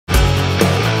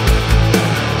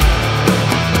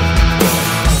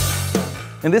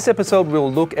In this episode,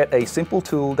 we'll look at a simple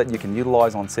tool that you can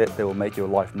utilize on set that will make your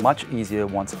life much easier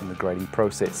once in the grading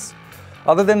process.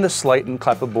 Other than the slate and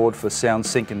clapperboard for sound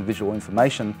sync and visual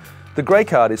information, the grey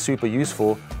card is super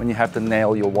useful when you have to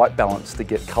nail your white balance to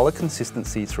get color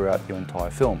consistency throughout your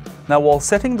entire film. Now, while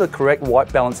setting the correct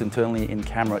white balance internally in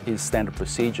camera is standard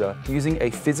procedure, using a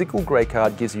physical grey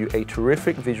card gives you a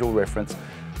terrific visual reference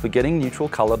for getting neutral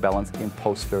color balance in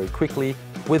post very quickly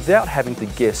without having to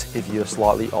guess if you're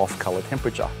slightly off color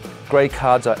temperature. Grey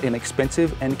cards are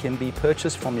inexpensive and can be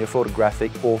purchased from your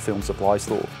photographic or film supply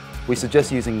store. We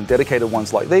suggest using dedicated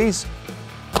ones like these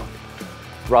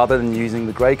rather than using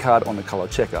the grey card on the color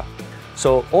checker.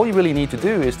 So all you really need to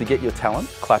do is to get your talent,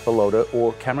 clapper loader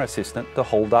or camera assistant to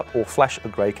hold up or flash a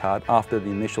grey card after the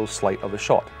initial slate of a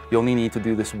shot. You only need to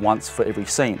do this once for every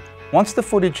scene. Once the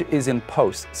footage is in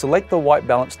post, select the white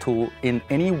balance tool in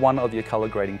any one of your color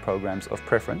grading programs of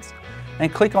preference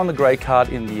and click on the grey card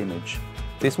in the image.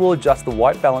 This will adjust the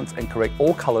white balance and correct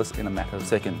all colors in a matter of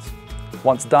seconds.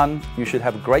 Once done, you should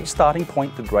have a great starting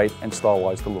point to grade and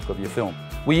stylize the look of your film.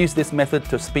 We use this method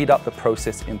to speed up the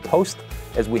process in post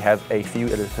as we have a few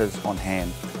editors on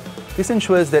hand. This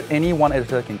ensures that any one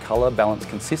editor can color balance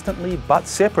consistently but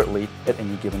separately at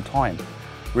any given time.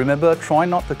 Remember, try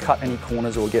not to cut any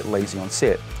corners or get lazy on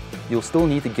set. You'll still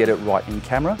need to get it right in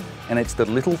camera, and it's the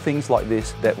little things like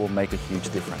this that will make a huge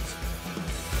difference.